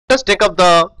us take up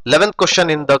the 11th question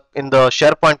in the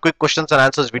SharePoint quick questions and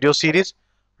answers video series.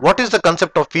 What is the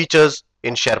concept of features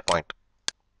in SharePoint?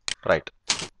 Right.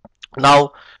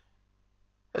 Now,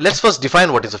 let's first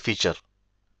define what is a feature.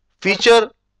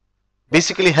 Feature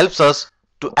basically helps us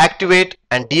to activate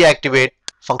and deactivate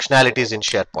functionalities in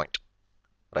SharePoint.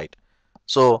 Right.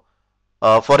 So,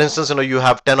 for instance, you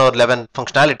have 10 or 11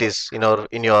 functionalities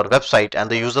in your website, and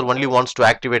the user only wants to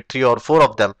activate 3 or 4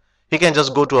 of them. He can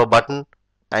just go to a button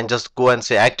and just go and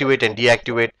say activate and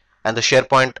deactivate, and the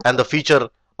SharePoint and the feature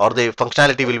or the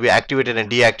functionality will be activated and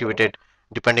deactivated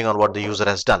depending on what the user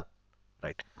has done.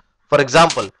 Right. For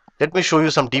example, let me show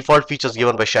you some default features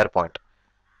given by SharePoint.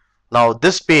 Now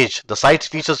this page, the site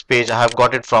features page, I have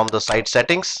got it from the site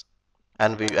settings,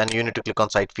 and you need to click on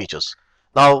site features.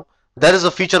 Now there is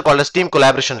a feature called as team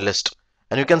collaboration list,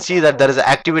 and you can see that there is an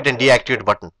activate and deactivate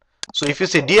button. So if you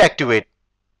say deactivate,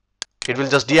 it will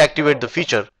just deactivate the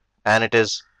feature, and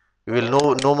you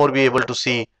will no more be able to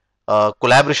see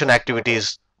collaboration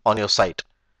activities on your site.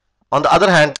 On the other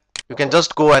hand, you can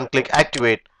just go and click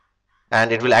activate,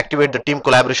 and it will activate the team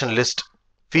collaboration list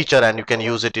feature, and you can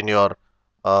use it in your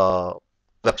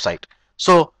website.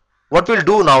 So what we'll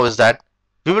do now is that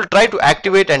we will try to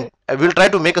activate, and we'll try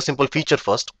to make a simple feature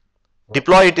first,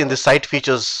 deploy it in the site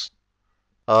features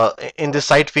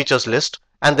list,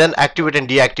 and then activate and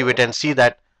deactivate and see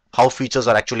that how features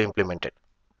are actually implemented.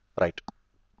 Right.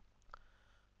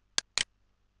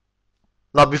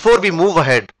 Now before we move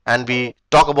ahead and we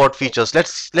talk about features,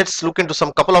 let's look into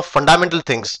some couple of fundamental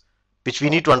things which we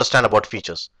need to understand about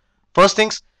features. First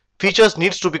things, features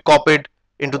needs to be copied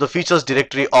into the features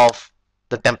directory of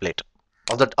the template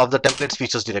of the templates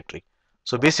features directory.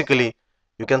 So basically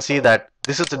you can see that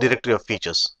this is the directory of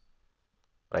features,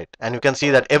 right? And you can see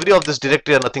that every of this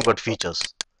directory are nothing but features.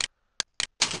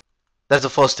 That's the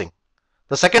first thing.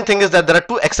 The second thing is that there are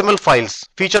two XML files,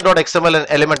 feature.xml and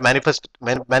element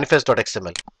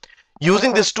manifest.xml.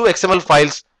 Using these two XML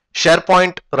files,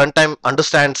 SharePoint runtime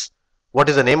understands what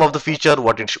is the name of the feature,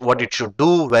 what it should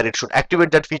do, where it should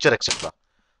activate that feature, etc.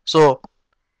 So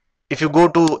if you go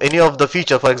to any of the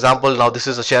feature, for example, now this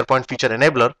is a SharePoint feature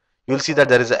enabler, you will see that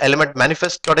there is an element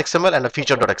manifest.xml and a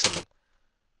feature.xml.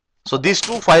 So these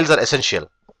two files are essential.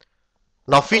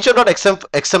 Now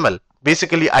feature.xml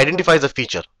basically identifies a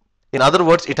feature. In other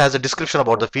words, it has a description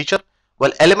about the feature,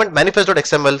 while element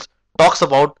manifest.xml talks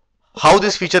about how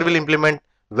this feature will implement,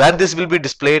 where this will be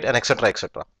displayed, and etc,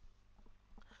 etc.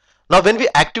 Now when we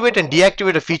activate and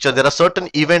deactivate a feature, there are certain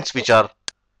events which are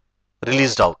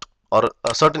released out, or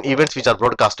certain events which are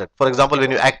broadcasted. For example, when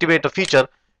you activate a feature,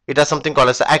 it has something called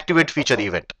as the activate feature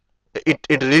event. It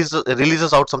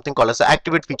releases out something called as the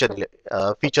activate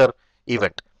feature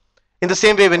event. In the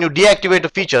same way, when you deactivate a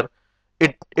feature,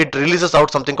 it releases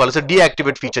out something called as a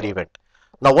deactivate feature event.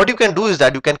 Now what you can do is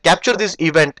that you can capture this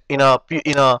event in a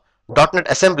 .NET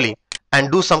assembly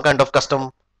and do some kind of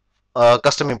custom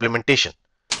implementation.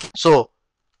 So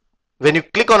when you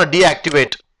click on a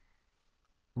deactivate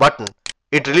button,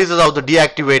 it releases out the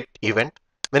deactivate event.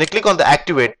 When you click on the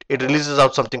activate, it releases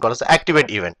out something called as the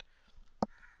activate event.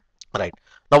 Right.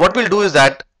 Now what we'll do is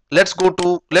that let's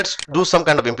do some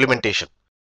kind of implementation.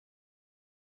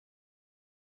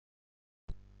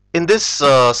 In this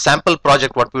sample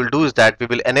project, what we will do is that we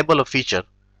will enable a feature,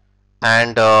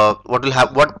 and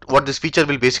what this feature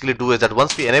will basically do is that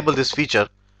once we enable this feature,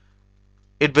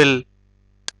 it will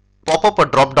pop up a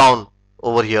drop down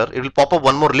over here. It will pop up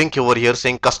one more link over here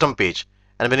saying custom page,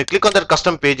 and when you click on that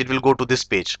custom page, it will go to this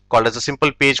page called as a simple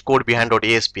page code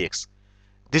behind.aspx.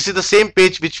 This is the same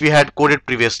page which we had coded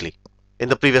previously in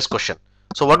the previous question.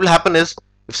 So what will happen is,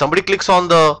 if somebody clicks on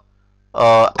the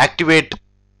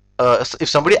if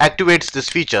somebody activates this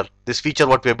feature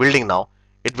what we are building now,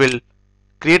 it will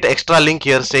create an extra link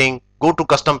here saying go to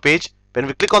custom page. When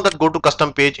we click on that go to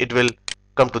custom page, it will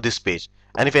come to this page,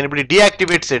 and if anybody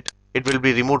deactivates it, it will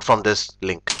be removed from this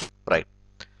link. Right.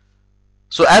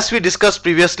 So as we discussed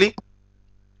previously,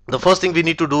 the first thing we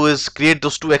need to do is create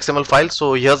those two XML files.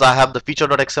 So here's I have the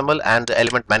feature.xml and the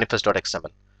element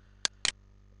manifest.xml.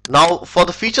 Now for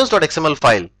the features.xml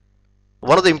file,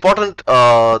 one of the important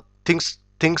things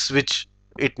which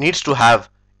it needs to have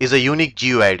is a unique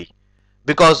GUID,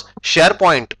 because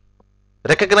SharePoint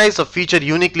recognizes a feature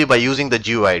uniquely by using the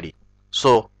GUID.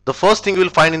 So the first thing you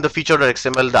will find in the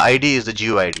feature.xml, the ID is the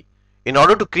GUID. In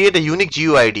order to create a unique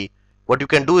GUID, what you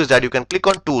can do is that you can click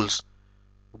on tools,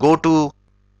 go to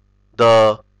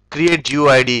the create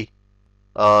GUID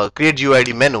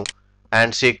menu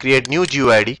and say create new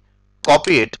GUID,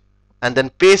 copy it, and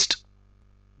then paste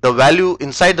the value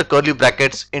inside the curly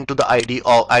brackets into the ID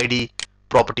or ID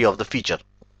property of the feature.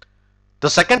 The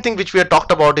second thing which we have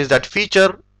talked about is that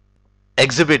feature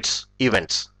exhibits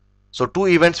events. So two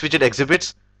events which it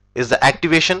exhibits is the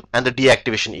activation and the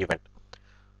deactivation event.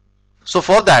 So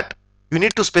for that, you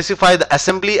need to specify the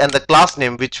assembly and the class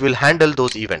name which will handle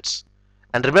those events.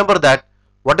 And remember that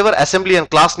whatever assembly and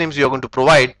class names you are going to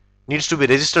provide needs to be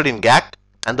registered in GACT,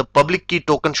 and the public key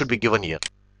token should be given here.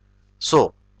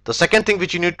 So the second thing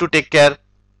which you need to take care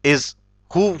is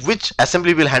which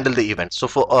assembly will handle the event. So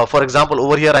for example,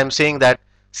 over here I am saying that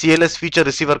CLS feature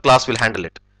receiver class will handle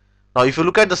it. Now if you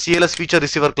look at the CLS feature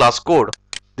receiver class code,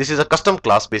 this is a custom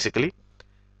class basically.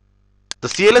 The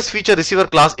CLS feature receiver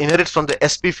class inherits from the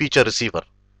SP feature receiver,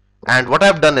 and what I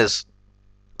have done is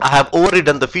I have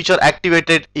overridden the feature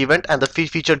activated event and the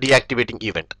feature deactivating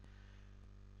event.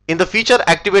 In the feature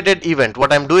activated event,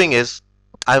 what I am doing is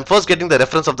I am first getting the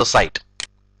reference of the site.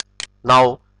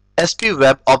 Now SP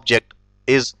web object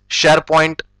is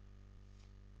SharePoint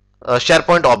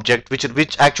object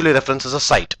which actually references a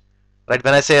site, right?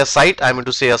 When I say a site, I mean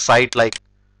to say a site like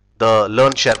the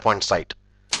Learn SharePoint site.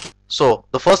 So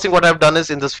the first thing what I've done is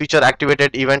in this feature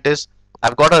activated event is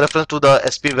I've got a reference to the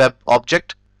SP web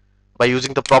object by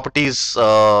using the properties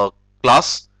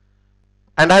class,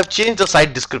 and I have changed the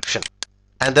site description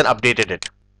and then updated it.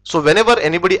 So whenever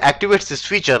anybody activates this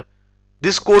feature,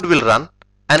 this code will run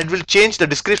and it will change the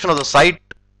description of the site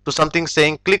to something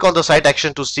saying click on the site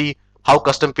action to see how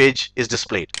custom page is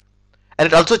displayed, and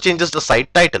it also changes the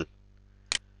site title.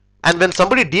 And when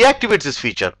somebody deactivates this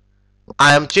feature,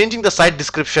 I am changing the site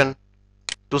description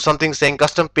to something saying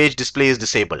custom page display is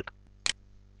disabled,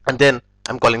 and then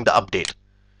I'm calling the update.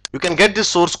 You can get this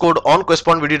source code on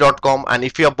questpointvideo.com, and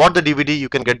if you have bought the DVD, you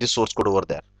can get this source code over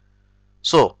there.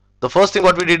 So the first thing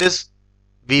what we did is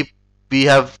we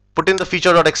have put in the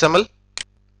feature.xml.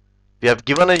 We have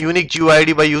given a unique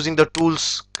GUID by using the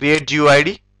tools create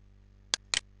GUID.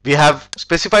 We have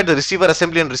specified the receiver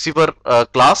assembly and receiver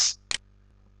class,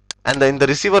 and in the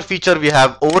receiver feature we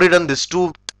have overridden these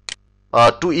two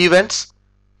events,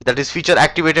 that is feature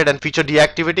activated and feature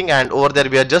deactivating, and over there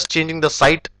we are just changing the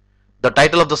site, the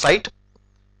title of the site.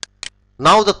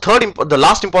 Now the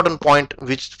last important point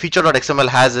which feature.xml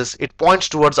has is it points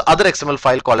towards the other XML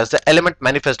file called as the element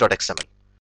manifest.xml.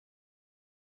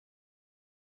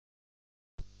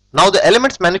 Now the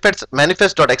elements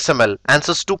manifest.xml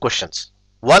answers two questions.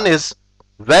 One is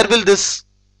where will this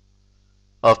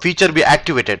feature be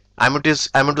activated? I mean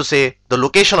to say the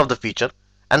location of the feature.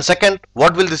 And second,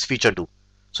 what will this feature do?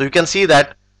 So you can see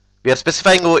that we are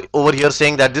specifying over here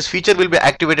saying that this feature will be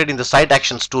activated in the site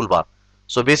actions toolbar.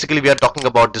 So basically we are talking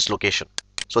about this location.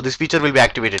 So this feature will be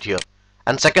activated here.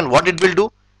 And second, what it will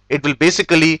do? It will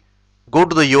basically go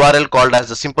to the URL called as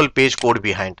the simple page code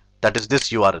behind. That is this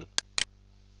URL,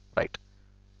 right?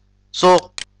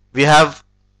 So we have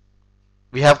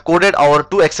coded our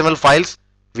two XML files.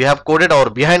 We have coded our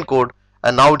behind code,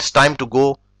 and now it's time to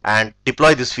go and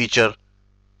deploy this feature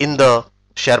in the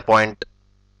SharePoint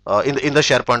in the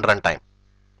SharePoint runtime.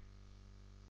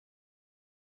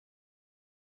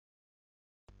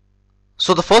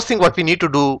 So the first thing what we need to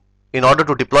do in order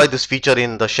to deploy this feature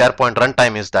in the SharePoint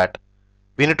runtime is that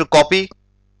we need to create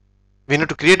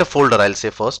a folder, I'll say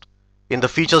first, in the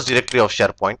features directory of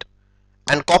SharePoint,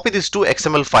 and copy these two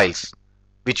XML files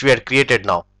which we had created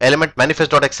now, element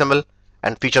manifest.xml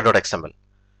and feature.xml.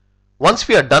 Once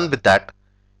we are done with that,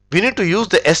 we need to use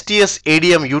the sts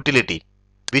adm utility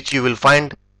which you will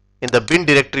find in the bin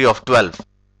directory of 12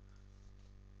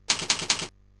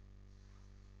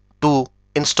 to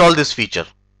install this feature.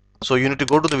 So you need to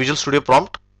go to the Visual Studio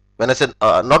prompt. When I said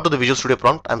not to the Visual Studio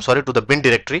prompt, I'm sorry, to the bin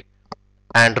directory,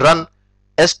 and run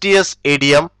sts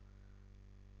adm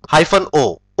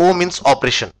 -o. O means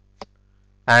operation,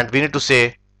 and we need to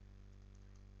say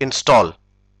install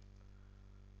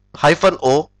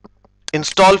 -o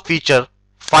install feature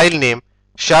file name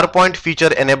SharePoint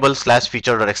feature enable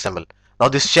 /feature.xml. Now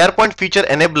this SharePoint feature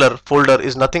enabler folder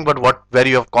is nothing but where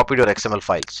you have copied your XML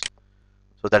files.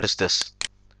 So that is this.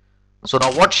 So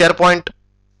now what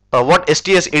what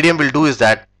sts adm will do is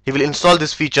that he will install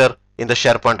this feature in the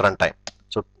SharePoint runtime.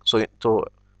 So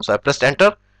I pressed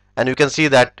enter, and you can see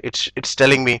that it's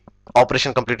telling me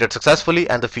operation completed successfully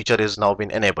and the feature is now been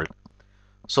enabled.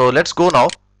 So let's go now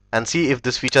and see if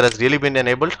this feature has really been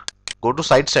enabled. Go to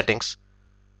site settings,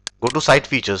 go to site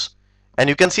features, and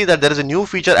you can see that there is a new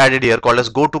feature added here called as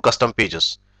go to custom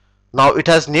pages. Now it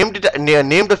has named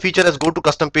the feature as go to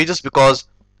custom pages because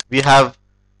we have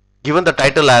given the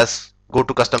title as go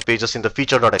to custom pages in the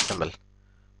feature.xml.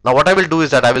 Now what I will do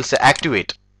is that I will say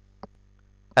activate,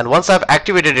 and once I've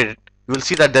activated it, you will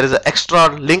see that there is an extra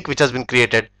link which has been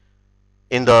created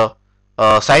in the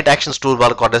site actions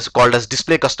toolbar called as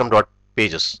display custom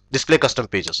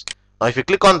pages. Now if you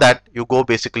click on that, you go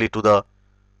basically to the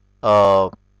uh,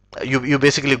 you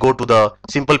basically go to the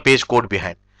simple page code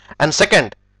behind. And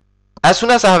second, as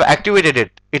soon as I have activated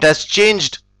it, it has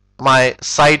changed my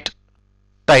site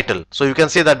title. So you can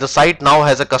say that the site now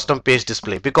has a custom page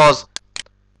display, because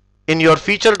in your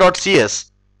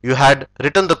feature.cs you had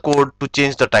written the code to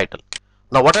change the title.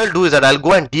 Now what I'll do is that I'll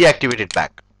go and deactivate it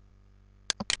back.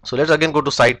 So let's again go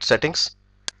to site settings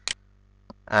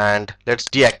and let's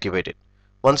deactivate it.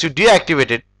 Once you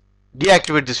deactivate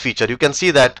this feature, you can see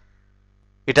that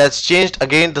it has changed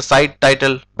again the site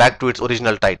title back to its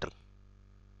original title,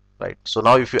 right? So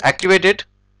now if you activate it,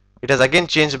 it has again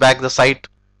changed back the site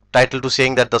title to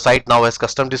saying that the site now has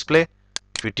custom display.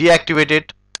 If you deactivate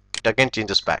it, it again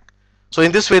changes back. So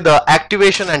in this way, the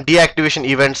activation and deactivation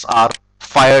events are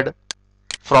fired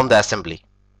from the assembly,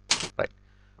 right?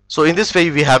 So in this way,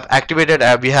 we have activated,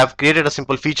 we have created a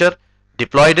simple feature,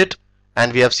 deployed it,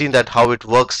 and we have seen that how it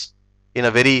works in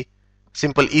a very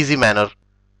simple, easy manner,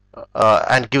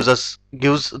 and gives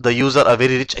the user a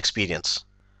very rich experience.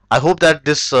 I hope that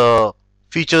this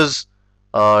features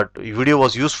video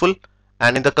was useful,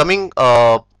 and in the coming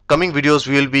videos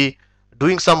we will be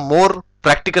doing some more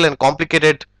practical and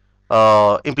complicated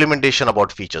implementation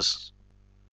about features.